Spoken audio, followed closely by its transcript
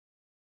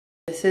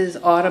This is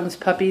Autumn's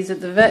puppies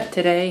at the vet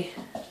today.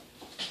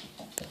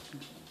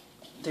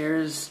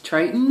 There's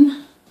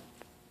Triton,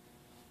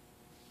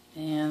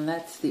 and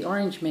that's the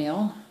orange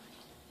male.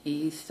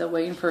 He's still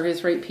waiting for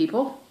his right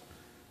people.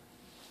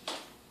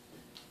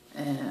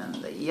 And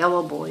the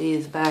yellow boy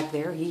is back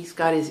there. He's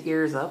got his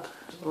ears up,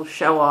 a little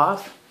show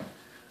off.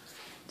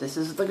 This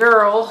is the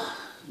girl,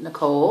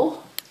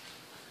 Nicole.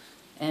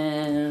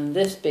 And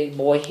this big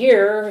boy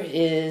here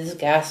is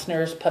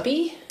Gassner's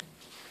puppy.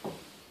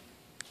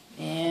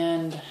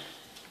 And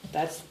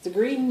that's the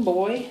green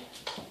boy.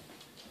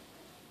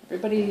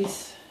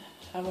 Everybody's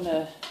having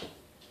a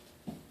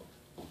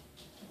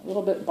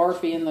little bit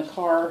barfy in the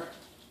car,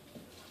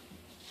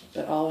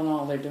 but all in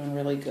all, they're doing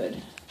really good.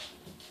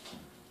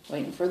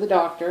 Waiting for the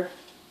doctor.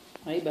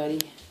 Hey, buddy.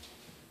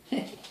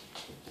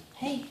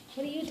 Hey,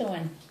 what are you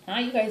doing? Huh?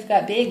 You guys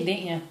got big,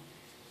 didn't you?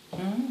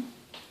 Hmm?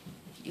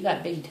 You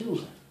got big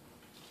too.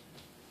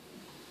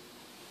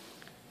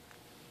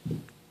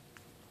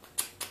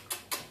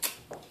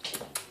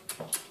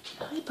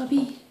 Hi,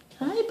 puppy.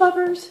 Hi,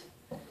 puppers.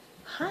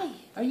 Hi.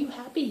 Are you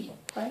happy?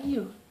 Are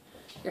you?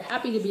 You're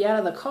happy to be out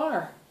of the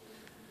car.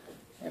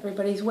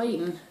 Everybody's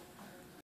waiting.